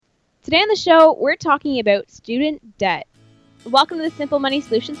Today on the show, we're talking about student debt. Welcome to the Simple Money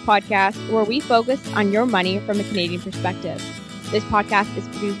Solutions podcast, where we focus on your money from a Canadian perspective. This podcast is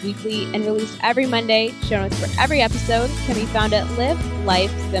produced weekly and released every Monday. Show notes for every episode can be found at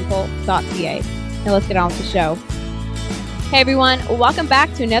livelifesimple.ca. Now let's get on with the show. Hey everyone, welcome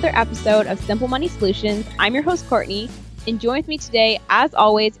back to another episode of Simple Money Solutions. I'm your host, Courtney, and join with me today, as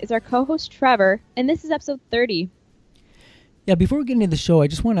always, is our co-host, Trevor, and this is episode 30. Yeah, before we get into the show, I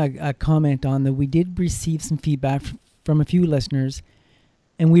just want to comment on that we did receive some feedback from a few listeners,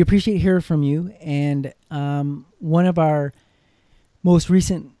 and we appreciate hearing from you. And one of our most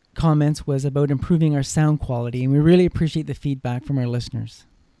recent comments was about improving our sound quality, and we really appreciate the feedback from our listeners.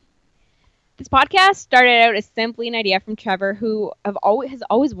 This podcast started out as simply an idea from Trevor, who has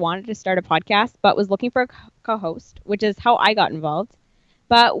always wanted to start a podcast, but was looking for a co-host, which is how I got involved.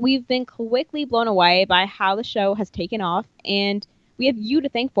 But we've been quickly blown away by how the show has taken off, and we have you to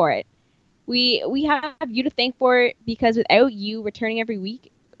thank for it. We have you to thank for it because without you returning every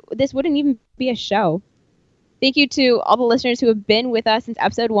week, this wouldn't even be a show. Thank you to all the listeners who have been with us since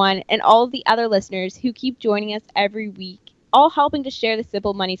episode 1 and all of the other listeners who keep joining us every week, all helping to share the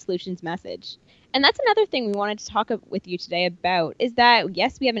Simple Money Solutions message. And that's another thing we wanted to talk with you today about, is that,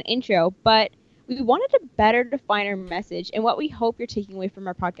 yes, we have an intro, but we wanted to better define our message and what we hope you're taking away from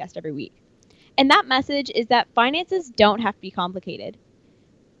our podcast every week. And that message is that finances don't have to be complicated.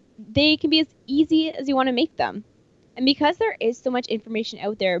 They can be as easy as you want to make them. And because there is so much information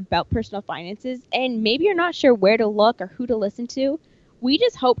out there about personal finances, and maybe you're not sure where to look or who to listen to, we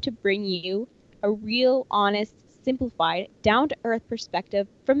just hope to bring you a real, honest, simplified, down-to-earth perspective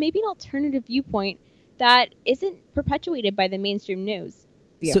from maybe an alternative viewpoint that isn't perpetuated by the mainstream news.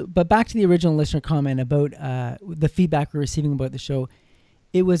 Yeah. So, but back to the original listener comment about the feedback we're receiving about the show.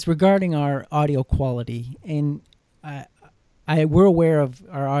 It was regarding our audio quality, and we're aware of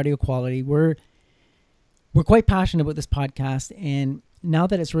our audio quality. We're quite passionate about this podcast, and now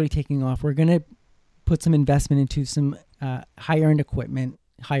that it's really taking off, we're going to put some investment into some higher-end equipment,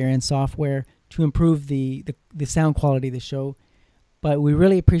 higher-end software to improve the sound quality of the show. But we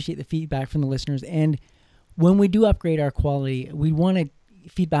really appreciate the feedback from the listeners, and when we do upgrade our quality, we want to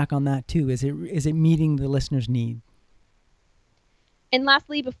feedback on that too. Is it meeting the listener's need? And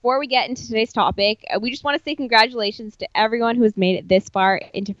lastly, before we get into today's topic, we just want to say congratulations to everyone who has made it this far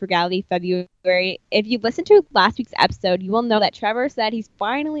into Frugality February. If you listened to last week's episode, you will know that Trevor said he's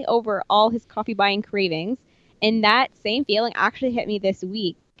finally over all his coffee buying cravings, and that same feeling actually hit me this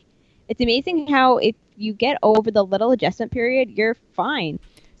week. It's amazing how if you get over the little adjustment period, you're fine.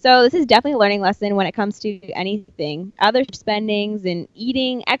 So this is definitely a learning lesson when it comes to anything. Other spendings and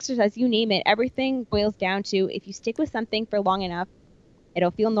eating, exercise, you name it, everything boils down to if you stick with something for long enough, it'll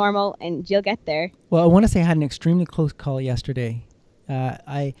feel normal and you'll get there. Well, I want to say I had an extremely close call yesterday.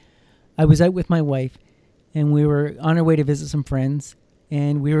 I was out with my wife, and we were on our way to visit some friends,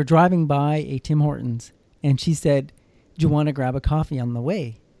 and we were driving by a Tim Hortons, and she said, "Do you want to grab a coffee on the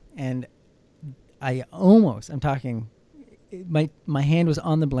way?" And I'm talking, my hand was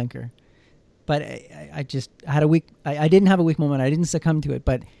on the blinker, but I just had a weak, I didn't have a weak moment. I didn't succumb to it,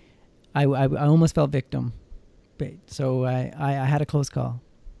 but I almost fell victim. So I had a close call.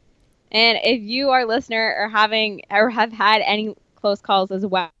 And if you, our listener, have had any close calls as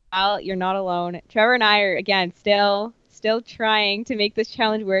well, you're not alone. Trevor and I are, again, still trying to make this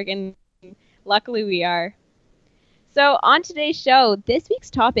challenge work, and luckily we are. So on today's show, this week's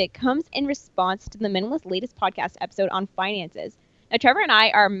topic comes in response to the Minimalist latest podcast episode on finances. Now, Trevor and I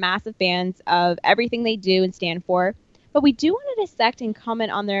are massive fans of everything they do and stand for, but we do want to dissect and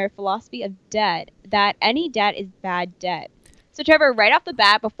comment on their philosophy of debt, that any debt is bad debt. So, Trevor, right off the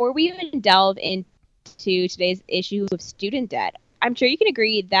bat, before we even delve into today's issue of student debt, I'm sure you can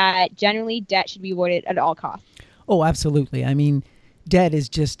agree that generally debt should be avoided at all costs. Oh, absolutely. I mean, debt is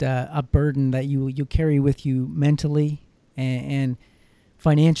just a burden that you carry with you mentally and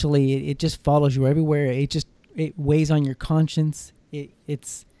financially. It just follows you everywhere. It weighs on your conscience. It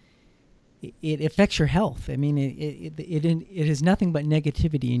affects your health. I mean, it is nothing but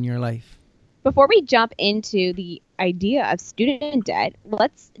negativity in your life. Before we jump into the idea of student debt,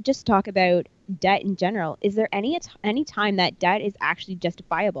 let's just talk about debt in general. Is there any time that debt is actually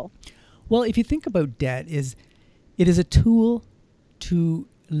justifiable? Well, if you think about debt, it is a tool to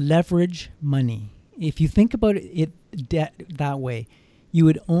leverage money. If you think about debt that way, you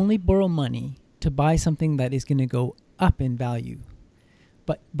would only borrow money to buy something that is going to go up in value.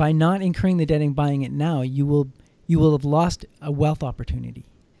 But by not incurring the debt and buying it now, you will have lost a wealth opportunity.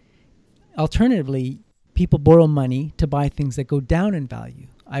 Alternatively, people borrow money to buy things that go down in value.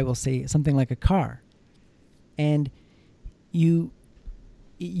 I will say something like a car. And you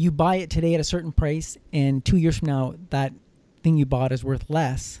you buy it today at a certain price, and 2 years from now, that thing you bought is worth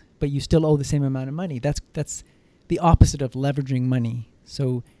less, but you still owe the same amount of money. That's the opposite of leveraging money.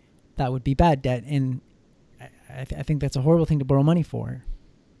 So that would be bad debt, and I think that's a horrible thing to borrow money for.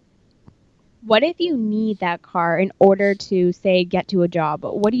 What if you need that car in order to, say, get to a job?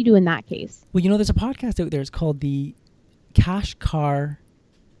 What do you do in that case? Well, there's a podcast out there. It's called the Cash Car.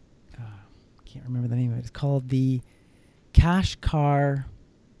 Can't remember the name of it. It's called the Cash Car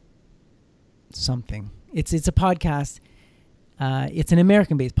something. It's a podcast. It's an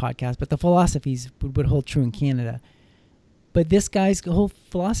American-based podcast, but the philosophies would hold true in Canada. But this guy's whole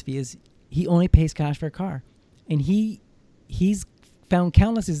philosophy is he only pays cash for a car, and he's found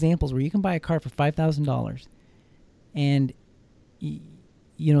countless examples where you can buy a car for $5,000 and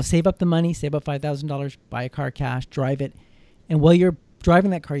save up the money, save up $5,000, buy a car cash, drive it, and while you're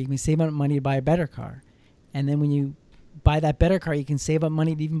driving that car, you can save up money to buy a better car, and then when you buy that better car, you can save up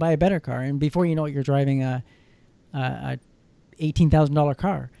money to even buy a better car, and before you know it, you're driving a $18,000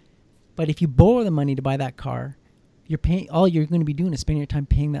 car. But if you borrow the money to buy that car, all you're going to be doing is spending your time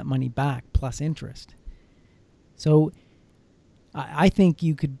paying that money back plus interest. So I think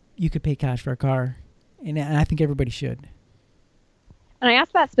you could pay cash for a car, and I think everybody should. And I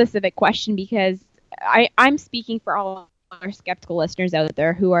asked that specific question because I'm speaking for all our skeptical listeners out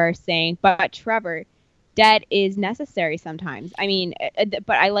there who are saying, but Trevor, debt is necessary sometimes. I mean,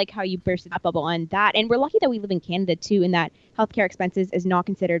 but I like how you burst that bubble on that. And we're lucky that we live in Canada, too, in that healthcare expenses is not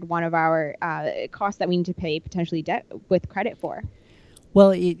considered one of our costs that we need to pay potentially debt with credit for.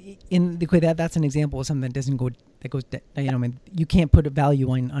 Well, that's an example of something you can't put a value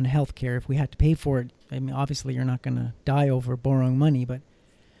on healthcare if we had to pay for it. I mean, obviously you're not going to die over borrowing money, but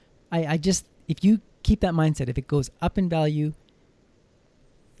I just, if you keep that mindset, if it goes up in value,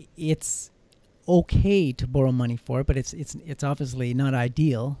 it's okay to borrow money for it, but it's obviously not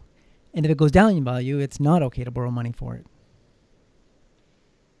ideal. And if it goes down in value, it's not okay to borrow money for it.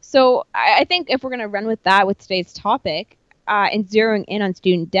 So I think if we're going to run with that with today's topic, and zeroing in on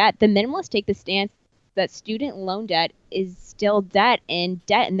student debt, the minimalists take the stance that student loan debt is still debt, and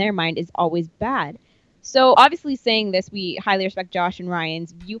debt in their mind is always bad. So obviously saying this, we highly respect Josh and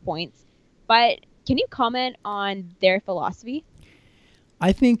Ryan's viewpoints, but can you comment on their philosophy?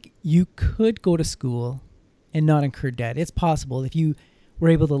 I think you could go to school and not incur debt. It's possible if you were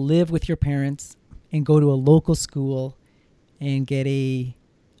able to live with your parents and go to a local school and get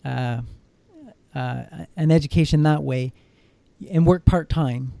an education that way and work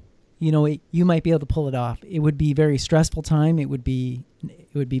part-time. You might be able to pull it off. It would be very stressful time. It would be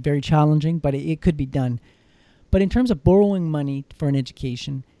very challenging, but it could be done. But in terms of borrowing money for an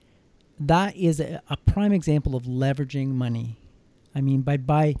education, that is a prime example of leveraging money. I mean,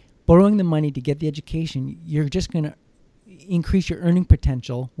 by borrowing the money to get the education, you're just going to increase your earning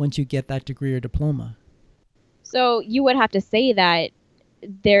potential once you get that degree or diploma. So you would have to say that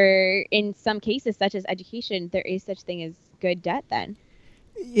there, in some cases, such as education, there is such thing as good debt then.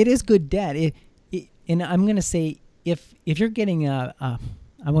 It is good debt. And I'm going to say if you're getting I'm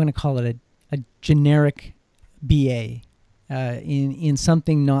going to call it a generic BA in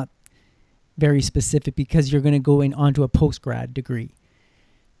something not very specific because you're going to go onto a post-grad degree,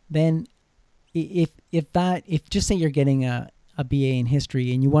 then if just say you're getting a BA in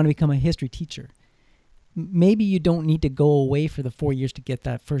history and you want to become a history teacher, maybe you don't need to go away for the 4 years to get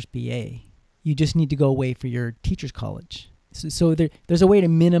that first BA. You just need to go away for your teacher's college. So there's a way to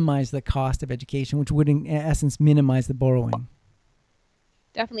minimize the cost of education, which would in essence minimize the borrowing.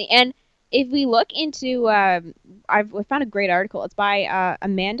 Definitely. And if we look into, I've found a great article. It's by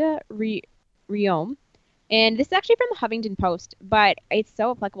Amanda Riom. And this is actually from the Huffington Post, but it's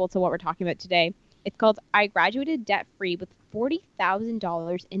so applicable to what we're talking about today. It's called I Graduated Debt-Free with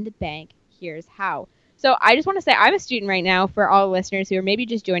 $40,000 in the Bank. Here's How. So I just want to say I'm a student right now for all listeners who are maybe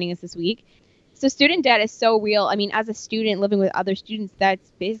just joining us this week. So student debt is so real. I mean, as a student living with other students,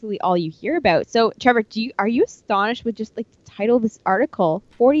 that's basically all you hear about. So Trevor, are you astonished with just like the title of this article,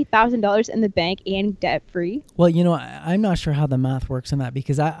 $40,000 in the bank and debt free? Well, I'm not sure how the math works on that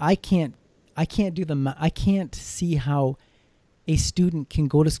because I can't do the I can't see how a student can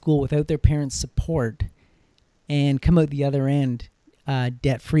go to school without their parents' support and come out the other end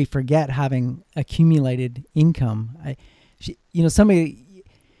debt free. Forget having accumulated income.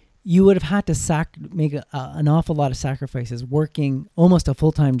 You would have had to make an awful lot of sacrifices, working almost a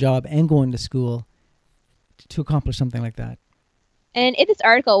full-time job and going to school to accomplish something like that. And in this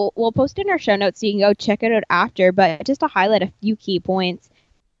article, we'll post it in our show notes so you can go check it out after, but just to highlight a few key points.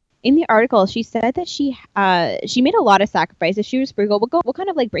 In the article, she said that she made a lot of sacrifices. She was frugal. We'll kind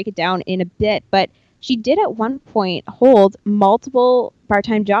of like break it down in a bit, but she did at one point hold multiple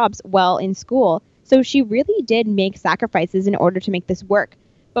part-time jobs while in school. So she really did make sacrifices in order to make this work.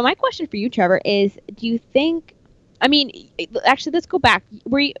 But my question for you, Trevor, is do you think I mean, actually, let's go back.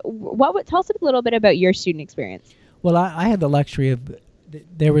 Tell us a little bit about your student experience? Well, I had the luxury of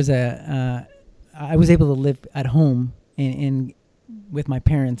there was I was able to live at home and with my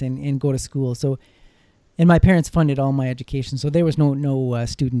parents and go to school. So, and my parents funded all my education, so there was no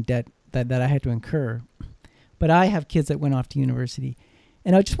student debt that I had to incur. But I have kids that went off to university,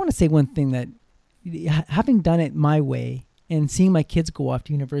 and I just want to say one thing, that having done it my way and seeing my kids go off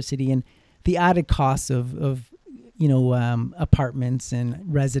to university and the added costs of apartments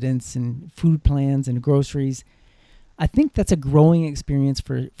and residence and food plans and groceries, I think that's a growing experience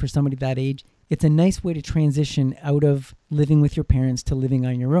for somebody that age. It's a nice way to transition out of living with your parents to living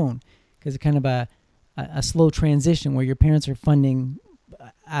on your own, because it's kind of a slow transition where your parents are funding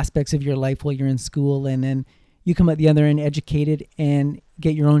aspects of your life while you're in school, and then you come at the other end educated and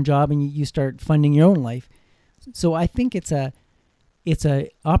get your own job and you start funding your own life. So I think it's a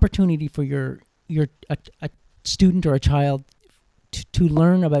opportunity for a student or a child to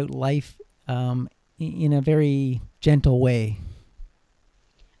learn about life in a very gentle way.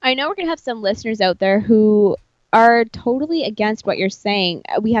 I know we're going to have some listeners out there who are totally against what you're saying.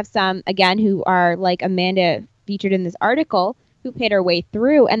 We have some, again, who are like Amanda featured in this article, who paid her way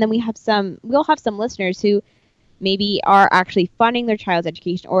through. And then we'll have some listeners who maybe are actually funding their child's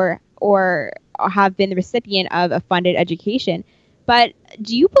education or have been the recipient of a funded education. But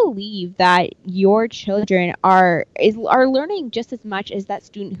do you believe that your children are learning just as much as that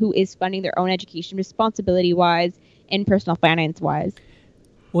student who is funding their own education, responsibility-wise and personal finance-wise?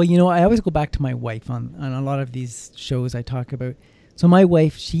 Well, I always go back to my wife on a lot of these shows I talk about. So my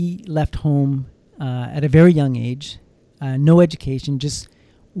wife, she left home at a very young age, no education, just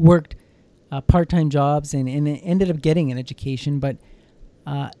worked part-time jobs and ended up getting an education. But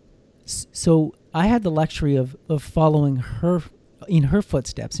so I had the luxury of following her in her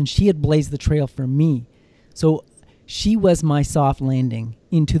footsteps, and she had blazed the trail for me. So she was my soft landing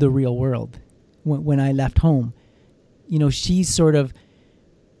into the real world when I left home. She sort of,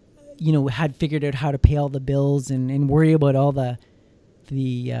 had figured out how to pay all the bills and worry about all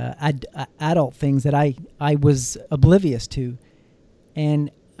the adult things that I was oblivious to.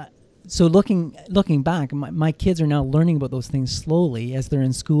 And so looking back, my kids are now learning about those things slowly as they're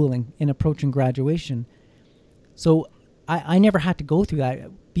in school and approaching graduation. So I never had to go through that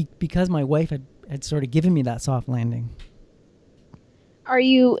because my wife had sort of given me that soft landing. Are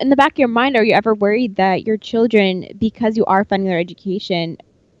you, in the back of your mind, are you ever worried that your children, because you are funding their education,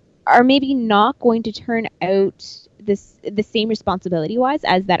 are maybe not going to turn out the same responsibility-wise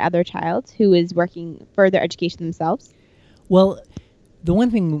as that other child who is working for their education themselves? Well, the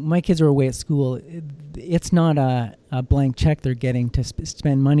one thing, my kids are away at school, it's not a blank check they're getting to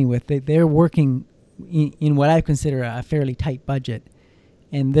spend money with. They're working in what I consider a fairly tight budget,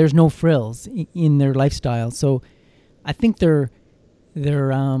 and there's no frills in their lifestyle. So I think they're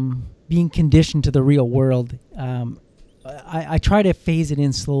being conditioned to the real world. I try to phase it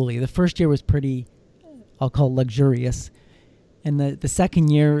in slowly. The first year was pretty, I'll call luxurious. And the second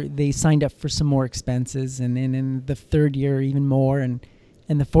year, they signed up for some more expenses. And then in the third year, even more. And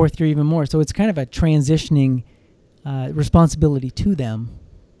the fourth year, even more. So it's kind of a transitioning responsibility to them.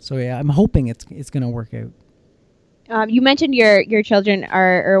 So yeah, I'm hoping it's going to work out. You mentioned your children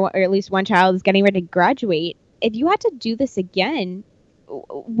or at least one child is getting ready to graduate. If you had to do this again,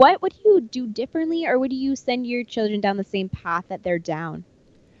 what would you do differently, or would you send your children down the same path that they're down?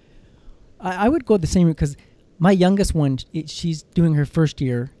 I would go the same route, because my youngest one, she's doing her first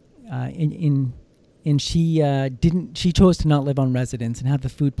year, and she chose to not live on residence and have the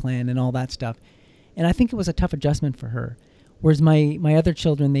food plan and all that stuff, and I think it was a tough adjustment for her. Whereas my other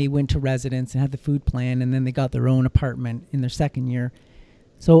children, they went to residence and had the food plan, and then they got their own apartment in their second year.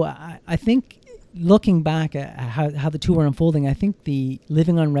 So I think, looking back at how the two were unfolding, I think the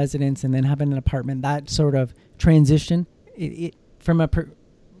living on residence and then having an apartment, that sort of transition, it from an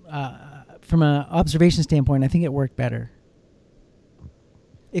observation standpoint, I think it worked better.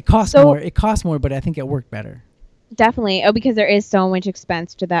 It costs more, but I think it worked better. Definitely. Oh, because there is so much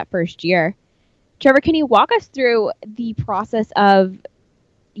expense to that first year. Trevor, can you walk us through the process of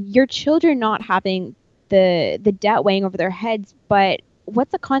your children not having the debt weighing over their heads, but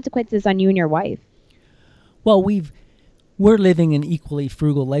what's the consequences on you and your wife? Well, we're living an equally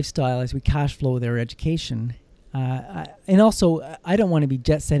frugal lifestyle as we cash flow their education. And also, I don't want to be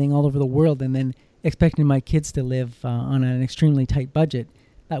jet setting all over the world and then expecting my kids to live on an extremely tight budget.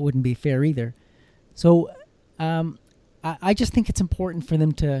 That wouldn't be fair either. So I just think it's important for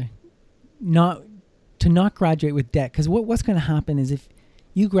them to not to not graduate with debt, because what's going to happen is if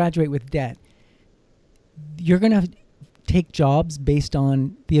you graduate with debt, you're going to take jobs based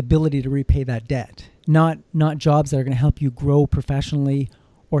on the ability to repay that debt, not jobs that are going to help you grow professionally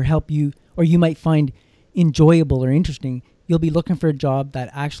or you might find enjoyable or interesting. You'll be looking for a job that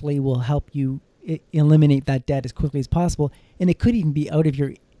actually will help you eliminate that debt as quickly as possible. And it could even be out of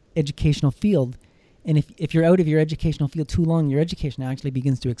your educational field. And if you're out of your educational field too long, your education actually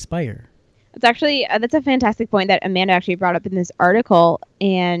begins to expire. It's actually that's a fantastic point that Amanda actually brought up in this article,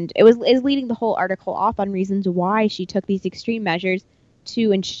 and is leading the whole article off on reasons why she took these extreme measures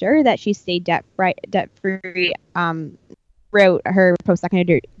to ensure that she stayed debt free throughout her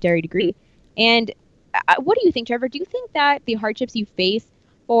post-secondary degree. And what do you think, Trevor? Do you think that the hardships you face,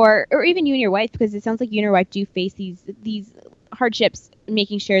 or even you and your wife, because it sounds like you and your wife do face these hardships,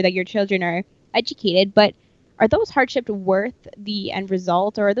 making sure that your children are educated, but are those hardships worth the end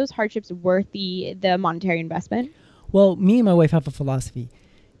result, or are those hardships worth the monetary investment? Well, me and my wife have a philosophy: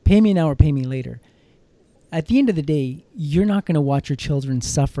 pay me now or pay me later. At the end of the day, you're not going to watch your children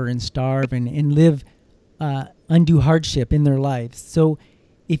suffer and starve and live undue hardship in their lives. So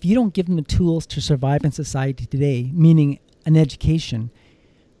if you don't give them the tools to survive in society today, meaning an education,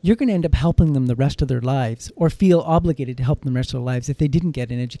 you're going to end up helping them the rest of their lives, or feel obligated to help them the rest of their lives if they didn't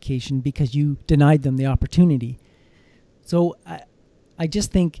get an education because you denied them the opportunity. So I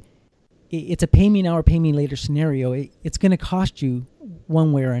just think it's a pay me now or pay me later scenario. It's going to cost you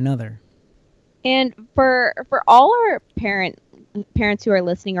one way or another. And for all our parents who are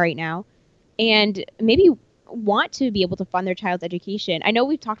listening right now and maybe want to be able to fund their child's education, I know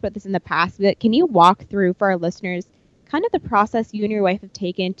we've talked about this in the past, but can you walk through for our listeners kind of the process you and your wife have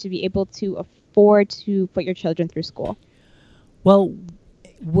taken to be able to afford to put your children through school? Well,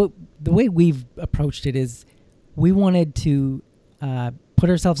 the way we've approached it is we wanted to put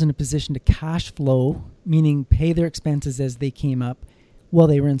ourselves in a position to cash flow, meaning pay their expenses as they came up while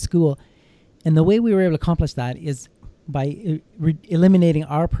they were in school. And the way we were able to accomplish that is by eliminating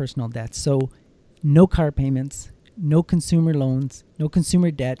our personal debts. So no car payments, no consumer loans, no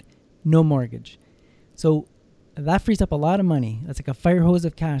consumer debt, no mortgage. So that frees up a lot of money. That's like a fire hose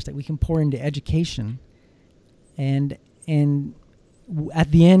of cash that we can pour into education. And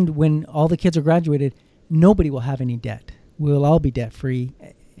at the end, when all the kids are graduated, nobody will have any debt. We'll all be debt free,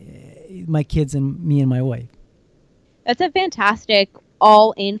 my kids and me and my wife. That's a fantastic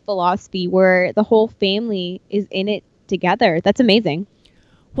all-in philosophy where the whole family is in it together. That's amazing.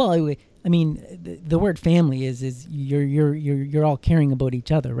 Well, I mean, the word family is you're all caring about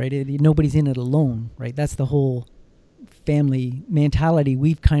each other, right? Nobody's in it alone, right? That's the whole family mentality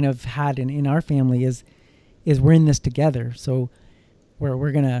we've kind of had in our family is we're in this together. So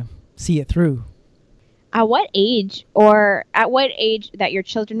we're gonna see it through. At what age that your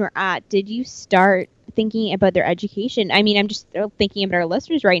children were at did you start thinking about their education? I mean, I'm just thinking about our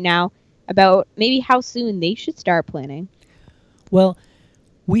listeners right now about maybe how soon they should start planning. Well,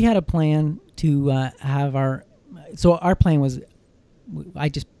 we had a plan to have our plan was, I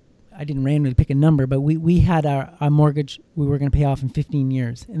didn't randomly pick a number, but we had our mortgage we were going to pay off in 15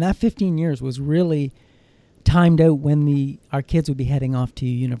 years. And that 15 years was really timed out when our kids would be heading off to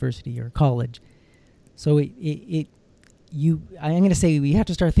university or college. So I'm going to say we have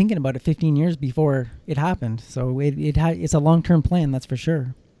to start thinking about it 15 years before it happened. So it's a long-term plan, that's for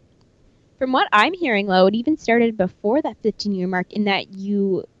sure. From what I'm hearing, though, it even started before that 15-year mark in that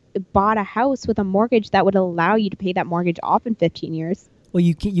you bought a house with a mortgage that would allow you to pay that mortgage off in 15 years. Well,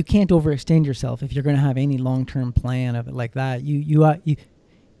 you can't overextend yourself if you're going to have any long-term plan of it like that.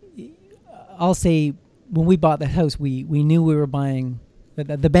 I'll say when we bought the house, we knew we were buying.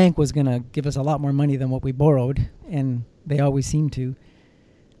 The bank was going to give us a lot more money than what we borrowed, and they always seem to.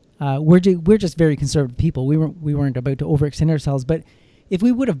 We're just very conservative people. We weren't about to overextend ourselves. But if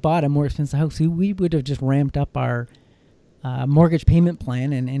we would have bought a more expensive house, we would have just ramped up our mortgage payment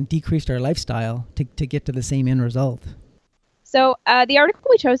plan and decreased our lifestyle to get to the same end result. So the article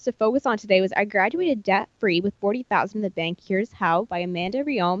we chose to focus on today was "I Graduated Debt Free with $40,000 in the Bank. Here's How" by Amanda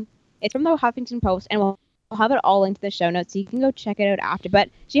Riom. It's from the Huffington Post, and we'll have it all into the show notes so you can go check it out after. But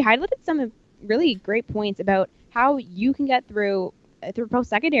she highlighted some really great points about how you can get through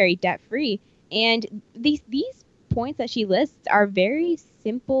post-secondary debt-free. And these points that she lists are very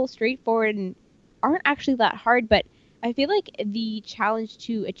simple, straightforward, and aren't actually that hard. But I feel like the challenge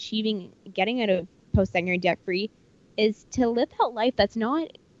to getting out of post-secondary debt-free is to live that life that's not...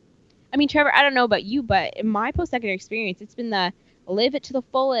 I mean, Trevor, I don't know about you, but in my post-secondary experience, it's been the live it to the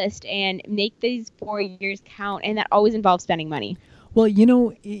fullest and make these 4 years count, and that always involves spending money. Well,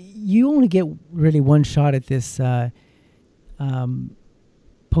 you only get really one shot at this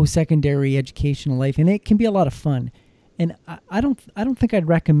post-secondary educational life, and it can be a lot of fun. And I don't think I'd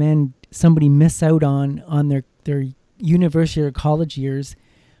recommend somebody miss out on their university or college years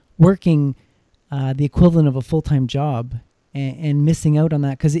working the equivalent of a full-time job and missing out on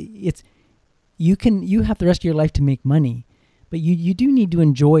that, because you have the rest of your life to make money, but you do need to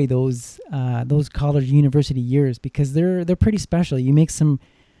enjoy those college university years, because they're pretty special. You make some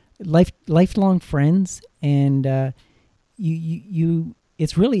lifelong friends, and you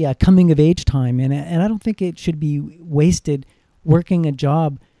it's really a coming of age time, and I don't think it should be wasted working a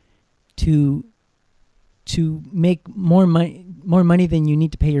job to make more money than you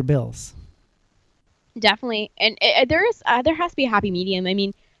need to pay your bills. Definitely. And there has to be a happy medium. I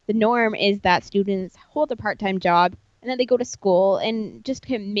mean, the norm is that students hold a part-time job and then they go to school and just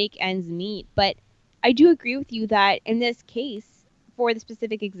can make ends meet. But I do agree with you that in this case, for the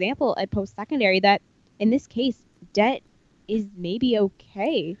specific example at post-secondary, that in this case, debt is maybe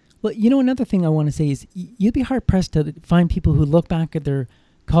okay. Well, another thing I want to say is you'd be hard-pressed to find people who look back at their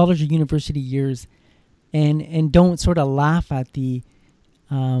college or university years and don't sort of laugh at the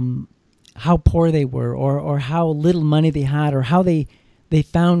how poor they were, or how little money they had, or how they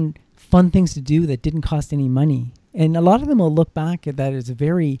found fun things to do that didn't cost any money. And a lot of them will look back at that as a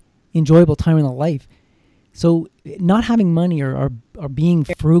very enjoyable time in their life. So not having money or being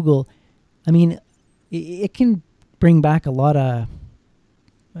frugal, I mean, it can bring back a lot of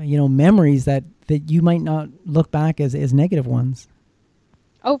memories that you might not look back as negative ones.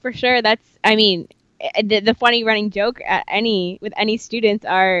 Oh, for sure. The funny running joke with any students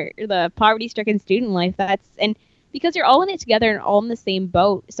are the poverty-stricken student life. And because you're all in it together and all in the same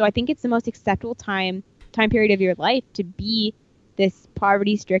boat. So I think it's the most acceptable time period of your life to be this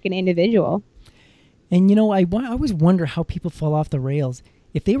poverty-stricken individual. And I always wonder how people fall off the rails.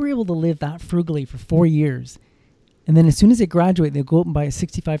 If they were able to live that frugally for 4 years, and then as soon as they graduate, they go out and buy a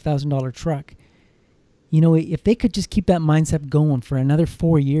 $65,000 truck. If they could just keep that mindset going for another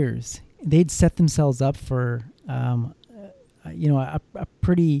 4 years, they'd set themselves up for, a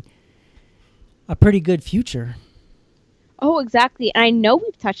pretty good future. Oh, exactly. And I know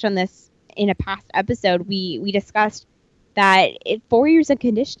we've touched on this in a past episode. We discussed that 4 years of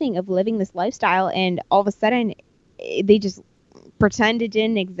conditioning of living this lifestyle, and all of a sudden they just pretend it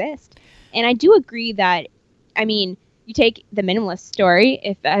didn't exist. And I do agree that, you take the minimalist story,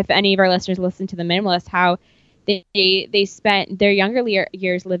 if any of our listeners listen to the minimalist, how they spent their younger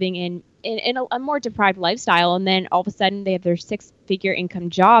years living in a more deprived lifestyle, and then all of a sudden they have their 6-figure income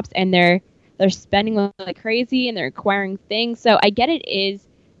jobs, and they're spending like crazy, and they're acquiring things. So I get it is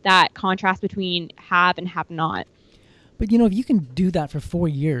that contrast between have and have not. But if you can do that for 4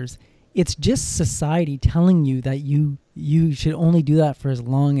 years, it's just society telling you that you should only do that for as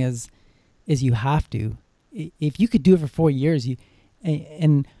long as you have to. If you could do it for 4 years,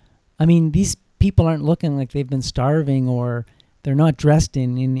 these people aren't looking like they've been starving, or they're not dressed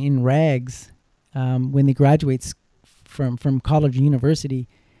in rags when they graduate from college or university.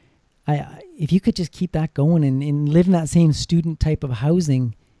 If you could just keep that going and live in that same student type of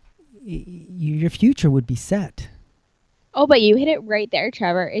housing, your future would be set. Oh, but you hit it right there,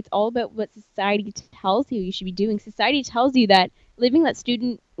 Trevor. It's all about what society tells you should be doing. Society tells you that living that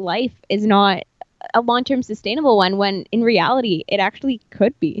student life is not a long-term sustainable one, when in reality it actually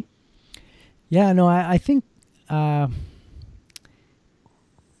could be. Yeah, no, I think the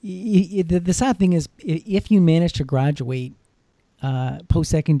sad thing is, if you manage to graduate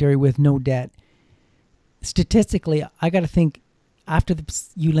post-secondary with no debt, statistically, I got to think after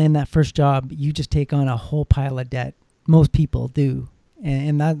you land that first job, you just take on a whole pile of debt. Most people do,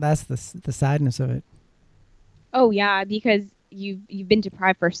 and that's the sadness of it. Oh yeah, because you've been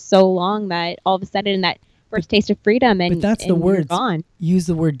deprived for so long that all of a sudden that first taste of freedom, but that's the word. Use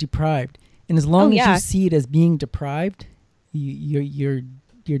the word deprived, and as long as you see it as being deprived, you're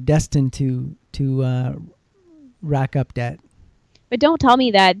destined to rack up debt. But don't tell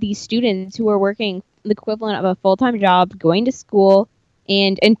me that these students who are working the equivalent of a full-time job, going to school,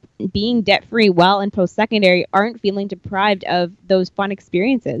 and being debt-free while in post-secondary aren't feeling deprived of those fun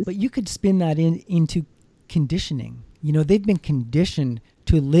experiences. But you could spin that into conditioning. They've been conditioned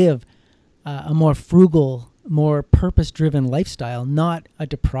to live a more frugal, more purpose-driven lifestyle, not a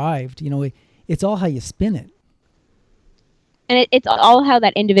deprived. It's all how you spin it. And it's all how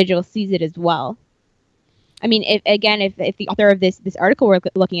that individual sees it as well. I mean, if the author of this article we're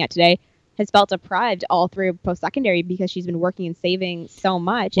looking at today has felt deprived all through post-secondary because she's been working and saving so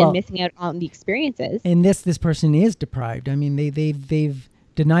much and missing out on the experiences. And this person is deprived. I mean, they've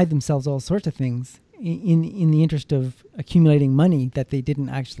denied themselves all sorts of things in the interest of accumulating money that they didn't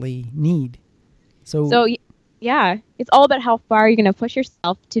actually need. So Yeah, it's all about how far you're going to push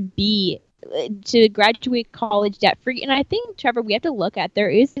yourself to graduate college debt free. And I think, Trevor, we have to look at there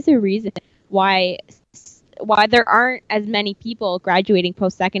is a reason why why there aren't as many people graduating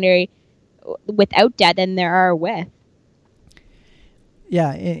post secondary without debt than there are with.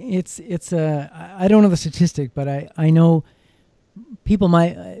 Yeah, it's I don't know the statistic, but I know people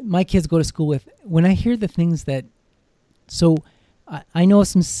my kids go to school with. When I hear the things that, so I know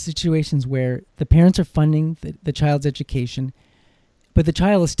some situations where the parents are funding the child's education, but the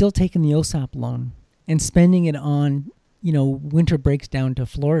child is still taking the OSAP loan and spending it on, winter breaks down to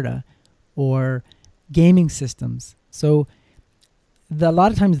Florida or gaming systems. So a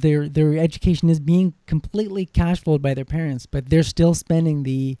lot of times their education is being completely cash flowed by their parents, but they're still spending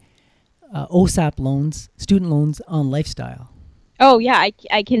the OSAP loans, student loans, on lifestyle. Oh yeah,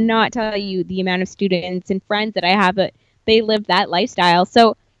 I cannot tell you the amount of students and friends that I have that they live that lifestyle.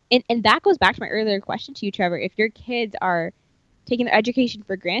 So and that goes back to my earlier question to you, Trevor. If your kids are taking their education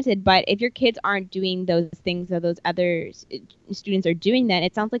for granted, but if your kids aren't doing those things that those other students are doing, then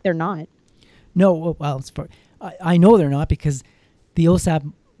it sounds like they're not. No, well, I know they're not, because the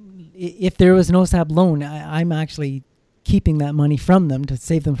OSAP, if there was an OSAP loan, I'm actually keeping that money from them to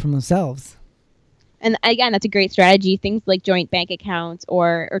save them from themselves. And again, that's a great strategy. Things like joint bank accounts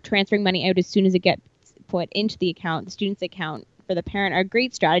or transferring money out as soon as it gets put into the account, the student's account for the parent, are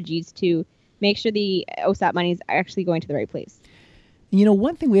great strategies to make sure the OSAP money is actually going to the right place.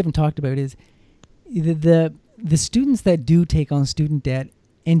 One thing we haven't talked about is the students that do take on student debt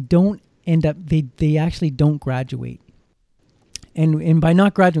and don't end up, they actually don't graduate. And by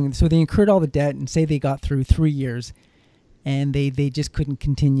not graduating, so they incurred all the debt, and say they got through 3 years and they just couldn't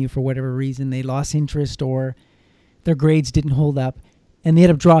continue for whatever reason. They lost interest or their grades didn't hold up and they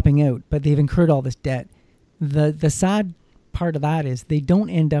end up dropping out, but they've incurred all this debt. The sad part of that is they don't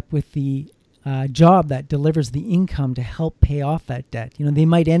end up with the job that delivers the income to help pay off that debt. They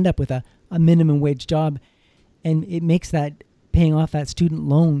might end up with a minimum wage job, and it makes that paying off that student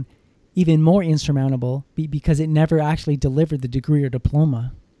loan even more insurmountable because it never actually delivered the degree or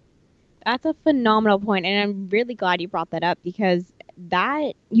diploma. That's a phenomenal point, and I'm really glad you brought that up, because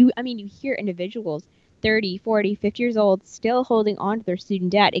you hear individuals 30, 40, 50 years old still holding on to their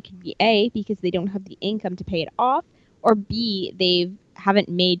student debt. It could be A, because they don't have the income to pay it off, or B, they haven't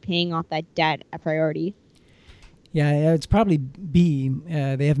made paying off that debt a priority. Yeah, it's probably B.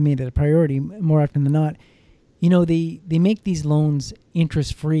 They haven't made it a priority more often than not. They make these loans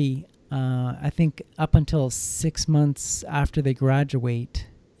interest free. I think up until 6 months after they graduate,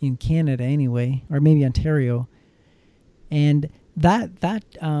 in Canada anyway, or maybe Ontario, and that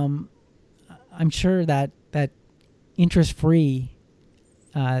I'm sure that interest free,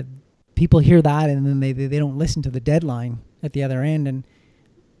 people hear that and then they don't listen to the deadline at the other end, and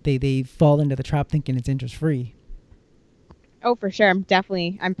they fall into the trap thinking it's interest free. Oh, for sure. I'm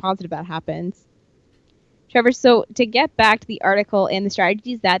positive that happens. Trevor, so to get back to the article and the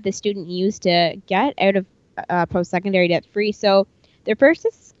strategies that the student used to get out of post-secondary debt free. So their first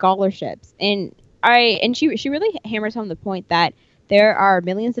is scholarships. And she really hammers home the point that there are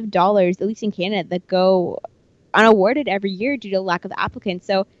millions of dollars, at least in Canada, that go unawarded every year due to lack of applicants.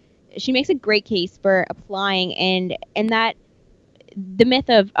 So she makes a great case for applying, and that the myth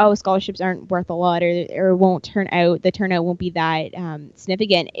of, scholarships aren't worth a lot or won't turn out, the turnout won't be that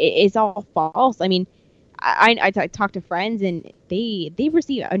significant, is all false. I mean, I talk to friends, and they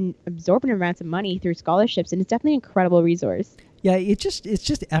receive an absorbent amounts of money through scholarships, and it's definitely an incredible resource. Yeah, it's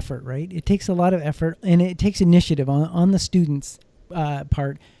just effort, right? It takes a lot of effort, and it takes initiative on the students'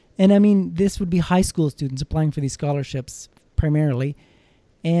 part. And I mean, this would be high school students applying for these scholarships primarily,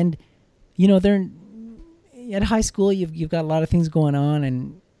 and they're at high school. You've got a lot of things going on,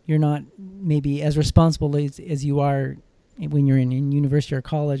 and you're not maybe as responsible as you are when you're in university or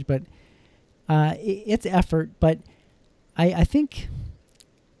college, but. It's effort, but I think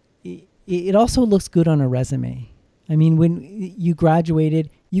it also looks good on a resume. I mean, when you graduated,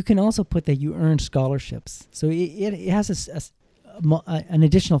 you can also put that you earned scholarships. So it has an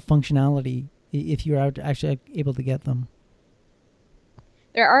additional functionality if you're actually able to get them.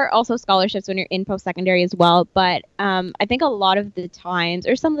 There are also scholarships when you're in post-secondary as well, but I think a lot of the times,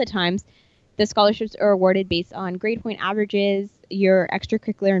 or some of the times, the scholarships are awarded based on grade point averages, your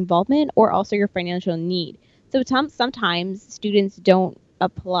extracurricular involvement, or also your financial need. So sometimes students don't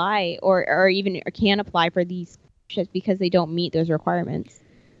apply or even can apply for these scholarships because they don't meet those requirements.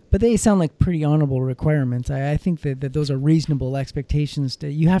 But they sound like pretty honorable requirements. I think that those are reasonable expectations.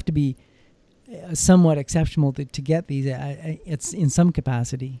 You have to be somewhat exceptional to get these. It's in some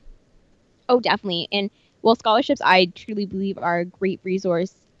capacity. Oh, definitely. And scholarships, I truly believe, are a great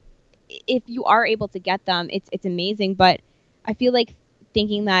resource if you are able to get them, it's amazing. But I feel like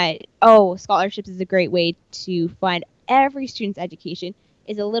thinking that, oh, scholarships is a great way to fund every student's education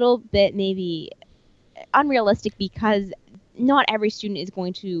is a little bit maybe unrealistic, because not every student is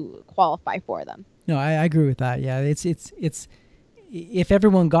going to qualify for them. No, I agree with that. Yeah, it's if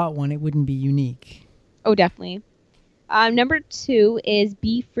everyone got one, it wouldn't be unique. Oh, definitely. Number 2 is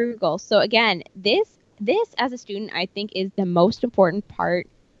be frugal. So again, this as a student, I think, is the most important part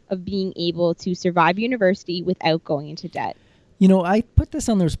of being able to survive university without going into debt. You know, I put this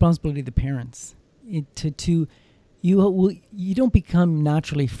on the responsibility of the parents. You don't become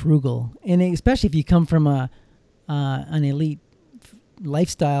naturally frugal, and especially if you come from an elite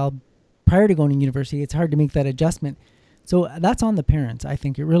lifestyle prior to going to university, it's hard to make that adjustment. So that's on the parents. I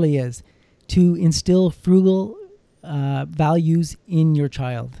think it really is to instill frugal values in your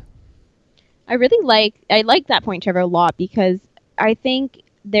child. I like that point, Trevor, a lot, because I think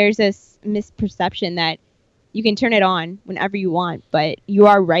there's this misperception that you can turn it on whenever you want, but you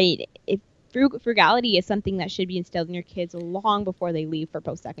are right. If frugality is something that should be instilled in your kids long before they leave for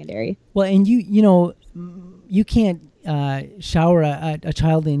post-secondary. Well, and you can't shower a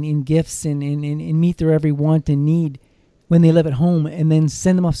child in gifts and meet their every want and need when they live at home, and then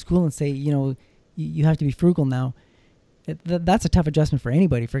send them off school and say, you have to be frugal now. That's a tough adjustment for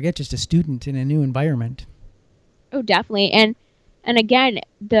anybody. Forget just a student in a new environment. Oh, definitely. And again,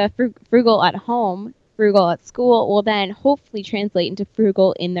 the frugal at home, frugal at school will then hopefully translate into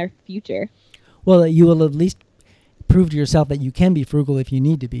frugal in their future. Well, you will at least prove to yourself that you can be frugal if you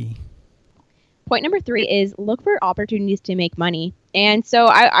need to be. Point number 3 is look for opportunities to make money. And so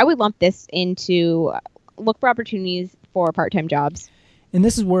I would lump this into look for opportunities for part-time jobs. And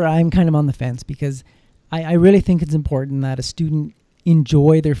this is where I'm kind of on the fence, because I really think it's important that a student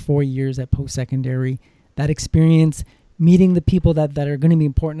enjoy their 4 years at post-secondary, that experience, meeting the people that are going to be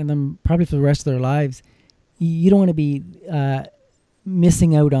important to them probably for the rest of their lives. You don't want to be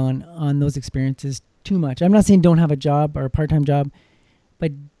missing out on those experiences too much. I'm not saying don't have a job or a part-time job,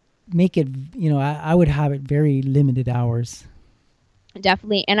 but make it, I would have it very limited hours.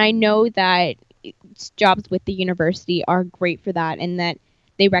 Definitely. And I know that jobs with the university are great for that, and that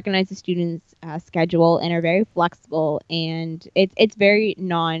they recognize the students' schedule and are very flexible, and it's very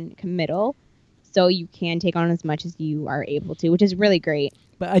non-committal. So you can take on as much as you are able to, which is really great.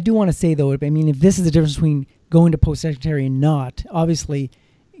 But I do want to say, though, if this is the difference between going to post-secondary and not, obviously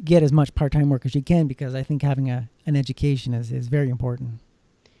get as much part-time work as you can, because I think having an education is very important.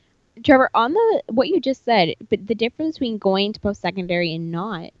 Trevor, on what you just said, but the difference between going to post-secondary and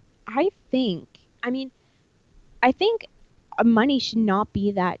not, I think money should not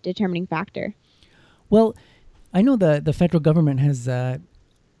be that determining factor. Well, I know the federal government has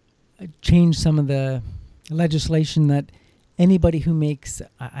changed some of the legislation that anybody who makes,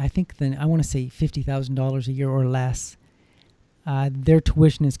 I want to say $50,000 a year or less, their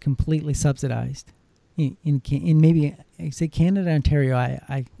tuition is completely subsidized. In maybe, say, Canada, Ontario,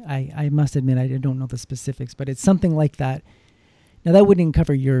 I must admit I don't know the specifics, but it's something like that. Now, that wouldn't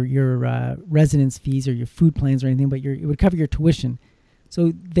cover your residence fees or your food plans or anything, but it would cover your tuition.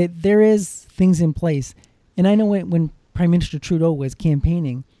 So there is things in place. And I know when Prime Minister Trudeau was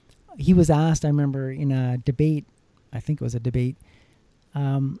campaigning, he was asked, I remember in a debate, I think it was a debate, what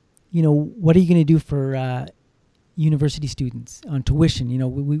are you going to do for university students on tuition?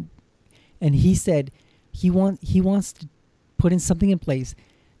 And he said he wants to put in something in place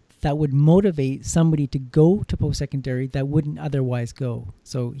that would motivate somebody to go to post-secondary that wouldn't otherwise go.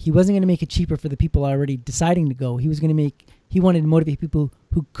 So he wasn't going to make it cheaper for the people already deciding to go. He wanted to motivate people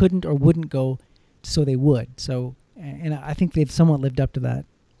who couldn't or wouldn't go so they would. So, and I think they've somewhat lived up to that.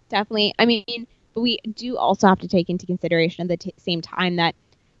 Definitely. But we do also have to take into consideration at the same time that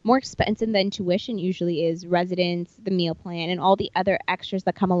more expensive than tuition usually is residence, the meal plan, and all the other extras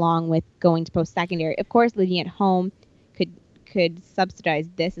that come along with going to post-secondary. Of course, living at home could subsidize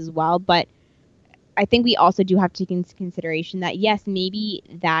this as well, but I think we also do have to take into consideration that, yes, maybe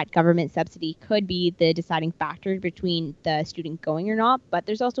that government subsidy could be the deciding factor between the student going or not, but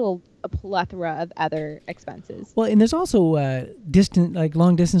there's also a plethora of other expenses. Well, and there's also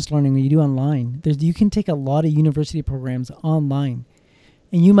long distance learning that you do online. You can take a lot of university programs online,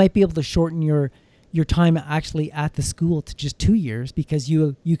 and you might be able to shorten your time actually at the school to just 2 years, because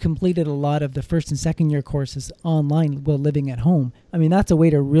you completed a lot of the first and second year courses online while living at home. That's a way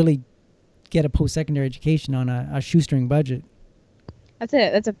to really get a post-secondary education on a shoestring budget.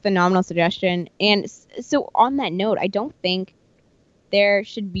 That's a phenomenal suggestion. And so on that note, I don't think there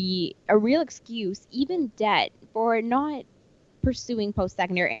should be a real excuse, even debt, for not pursuing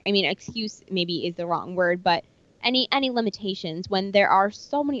post-secondary. Excuse maybe is the wrong word, but any limitations when there are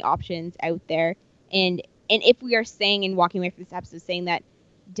so many options out there. And if we are saying and walking away from this episode saying that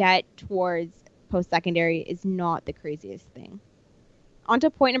debt towards post-secondary is not the craziest thing. On to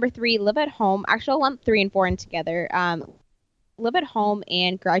point number 3, live at home. Actually, I'll lump 3 and 4 in together. Live at home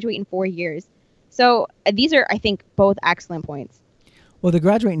and graduate in 4 years. So these are, I think, both excellent points. Well, the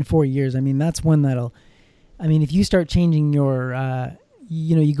graduate in 4 years, I mean, that's one that'll, I mean, if you start changing your,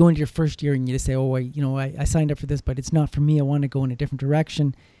 you go into your first year and you just say, oh, I signed up for this, but it's not for me. I want to go in a different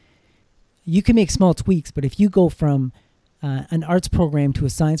direction. You can make small tweaks, but if you go from an arts program to a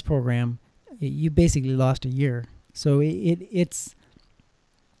science program, you basically lost a year. So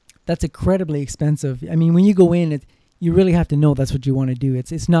that's incredibly expensive. I mean, when you go in, you really have to know that's what you want to do.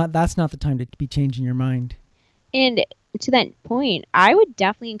 That's not the time to be changing your mind. And to that point, I would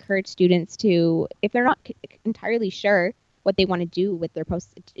definitely encourage students to, if they're not entirely sure what they want to do with their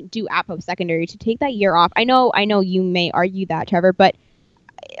post-secondary, to take that year off. I know you may argue that, Trevor, but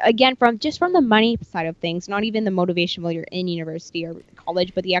again, from the money side of things, not even the motivation while you're in university or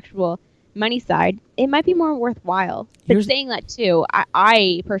college, but the actual money side, it might be more worthwhile. But saying that too,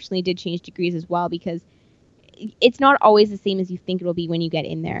 I personally did change degrees as well, because it's not always the same as you think it'll be when you get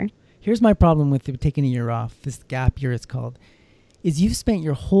in there. Here's my problem with taking a year off, this gap year it's called, is you've spent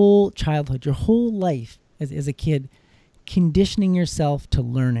your whole childhood, your whole life as a kid, conditioning yourself to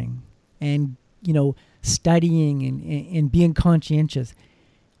learning and, studying and being conscientious.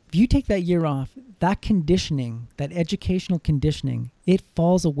 If you take that year off, that conditioning, that educational conditioning, it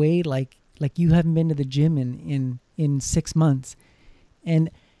falls away like you haven't been to the gym in 6 months.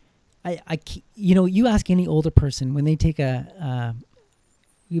 And you ask any older person when they take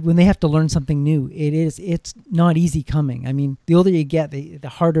when they have to learn something new, it's not easy coming. I mean, the older you get, the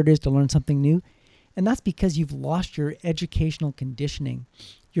harder it is to learn something new. And that's because you've lost your educational conditioning,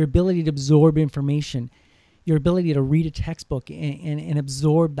 your ability to absorb information, your ability to read a textbook and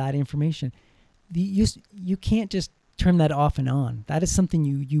absorb that information. You can't just turn that off and on. That is something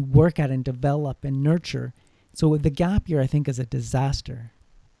you work at and develop and nurture. So the gap year, I think, is a disaster.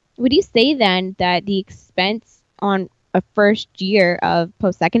 Would you say then that the expense on a first year of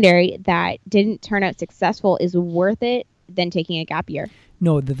post-secondary that didn't turn out successful is worth it than taking a gap year?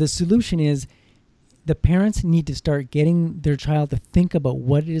 No, the solution is the parents need to start getting their child to think about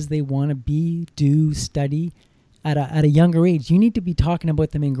what it is they want to be, do, study at a younger age. You need to be talking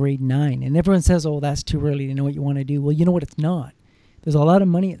about them in grade 9. And everyone says, oh, that's too early to know what you want to do. Well, you know what? It's not. There's a lot of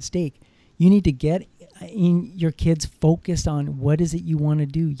money at stake. You need to get in your kids focused on what is it you want to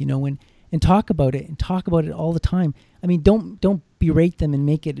do, and talk about it all the time. I mean, don't berate them and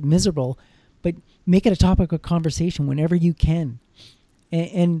make it miserable, but make it a topic of conversation whenever you can.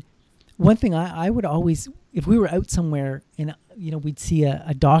 And one thing I would always, if we were out somewhere and we'd see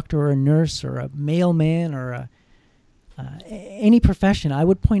a doctor or a nurse or a mailman or any profession, I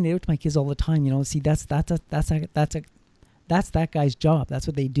would point it out to my kids all the time. See, that's that guy's job. That's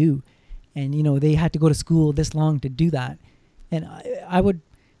what they do, and they had to go to school this long to do that. And I would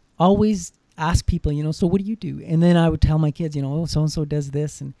always ask people, so what do you do? And then I would tell my kids, so and so does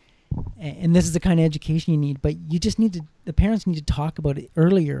this, and this is the kind of education you need. But you just the parents need to talk about it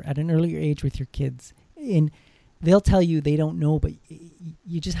at an earlier age with your kids. And they'll tell you they don't know, but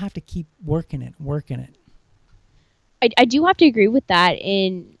you just have to keep working it. I do have to agree with that,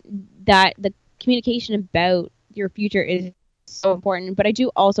 in that the communication about your future is so important. But I do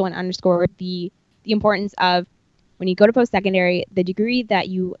also want to underscore the importance of, when you go to post-secondary, the degree that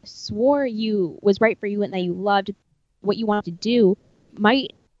you swore you was right for you and that you loved, what you wanted to do,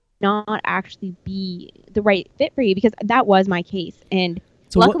 might not actually be the right fit for you, because that was my case. And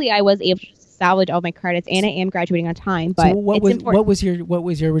so luckily I was able to salvage all my credits, and I am graduating on time. But so what was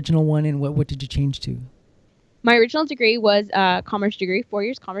your original one, and what did you change to? My original degree was a commerce degree, 4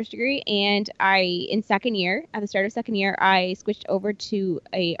 years commerce degree, and at the start of second year, I switched over to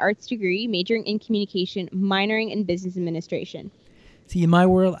a arts degree, majoring in communication, minoring in business administration. See, in my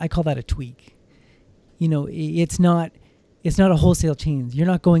world, I call that a tweak. It's not a wholesale change. You're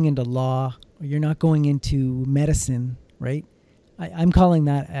not going into law, or you're not going into medicine, right? I'm calling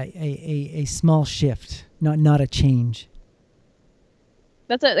that a small shift, not a change.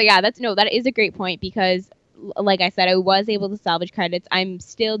 That is a great point, because like I said, I was able to salvage credits. I'm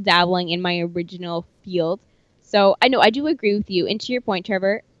still dabbling in my original field. So I do agree with you. And to your point,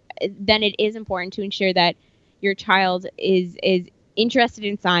 Trevor, then it is important to ensure that your child is interested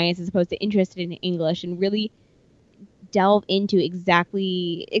in science as opposed to interested in English, and really delve into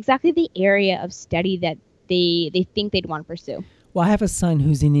exactly the area of study that they think they'd want to pursue. Well, I have a son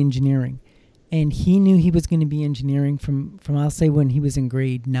who's in engineering, and he knew he was going to be engineering from I'll say when he was in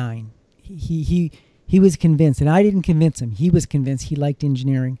grade 9. He He was convinced, and I didn't convince him. He was convinced he liked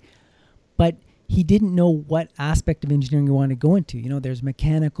engineering, but he didn't know what aspect of engineering he wanted to go into. You know, there's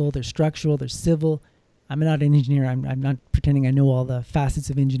mechanical, there's structural, there's civil. I'm not an engineer. I'm not pretending I know all the facets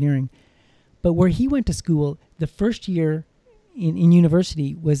of engineering. But where he went to school, the first year in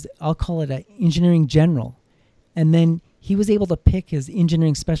university was, I'll call it an engineering general. And then he was able to pick his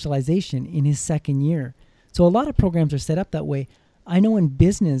engineering specialization in his second year. So a lot of programs are set up that way. I know in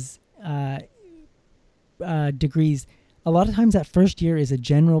business degrees, a lot of times that first year is a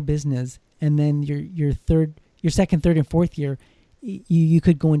general business, and then your second, third, and fourth year, you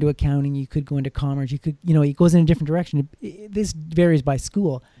could go into accounting, you could go into commerce, it goes in a different direction. This varies by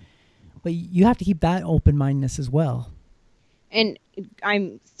school, but you have to keep that open-mindedness as well. And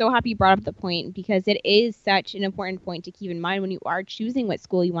I'm so happy you brought up the point, because it is such an important point to keep in mind when you are choosing what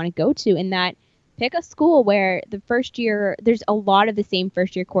school you want to go to, and that pick a school where the first year, there's a lot of the same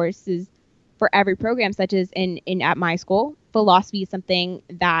first year courses for every program, such as at my school. Philosophy is something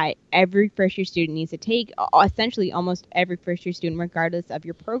that every first year student needs to take, essentially almost every first year student, regardless of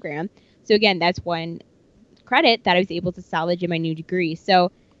your program. So again, that's one credit that I was able to salvage in my new degree.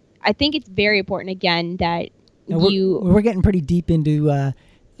 So I think it's very important, again, that we're getting pretty deep into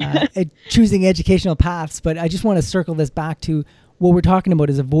choosing educational paths, but I just want to circle this back to what we're talking about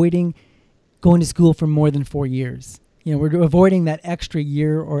is avoiding going to school for more than 4 years. You know, we're avoiding that extra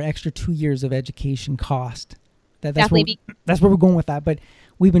year or extra 2 years of education cost. That's where we're going with that. But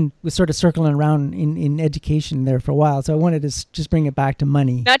we're sort of circling around in education there for a while. So I wanted to just bring it back to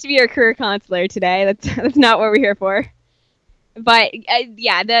money. Not to be your career counselor today. That's not what we're here for. But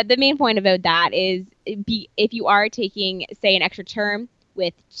the main point about that is if you are taking, say, an extra term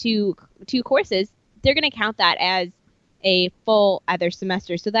with two courses, they're going to count that as a full other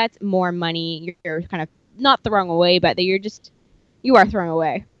semester. So that's more money you're kind of not throwing away, but that you are throwing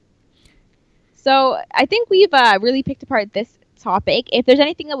away. So I think we've really picked apart this topic. If there's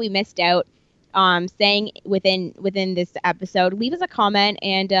anything that we missed out saying within this episode, leave us a comment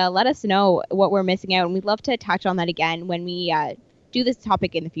and let us know what we're missing out. And we'd love to touch on that again when we do this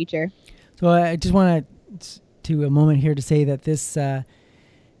topic in the future. So I just want to a moment here to say that this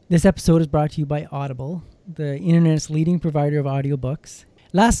episode is brought to you by Audible, the internet's leading provider of audiobooks.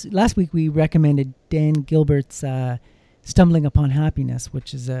 Last week we recommended Dan Gilbert's Stumbling Upon Happiness,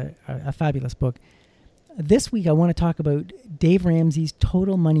 which is a fabulous book. This week I want to talk about Dave Ramsey's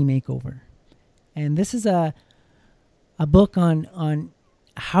Total Money Makeover. And this is a book on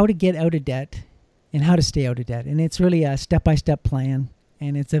how to get out of debt and how to stay out of debt. And it's really a step-by-step plan.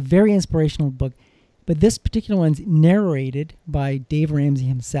 And it's a very inspirational book. But this particular one's narrated by Dave Ramsey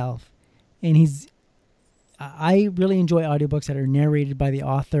himself. And I really enjoy audiobooks that are narrated by the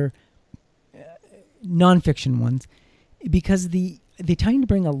author, nonfiction ones, because they tend to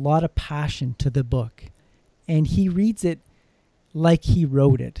bring a lot of passion to the book. And he reads it like he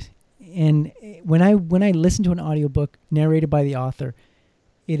wrote it. And when I listen to an audiobook narrated by the author,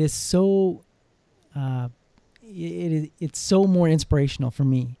 it is so it's so more inspirational for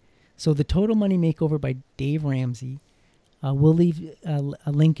me. So the Total Money Makeover by Dave Ramsey, we'll leave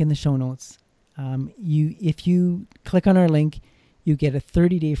a link in the show notes. If you click on our link, you get a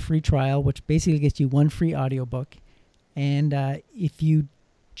 30-day free trial, which basically gets you one free audiobook. And if you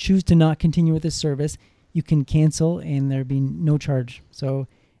choose to not continue with this service, you can cancel and there'll be no charge. So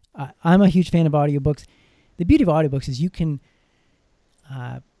I'm a huge fan of audiobooks. The beauty of audiobooks is you can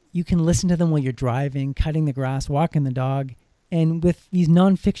listen to them while you're driving, cutting the grass, walking the dog. And with these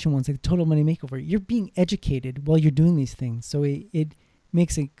nonfiction ones, like Total Money Makeover, you're being educated while you're doing these things. So it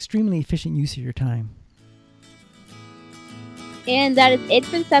makes an extremely efficient use of your time. And that is it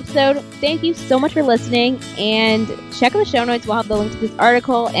for this episode. Thank you so much for listening. And check out the show notes. We'll have the link to this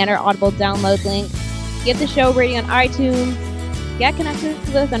article and our Audible download link. Give the show a rating on iTunes. Get connected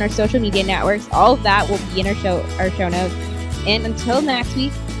with us on our social media networks. All of that will be in our show notes. And until next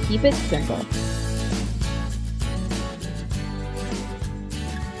week, keep it simple.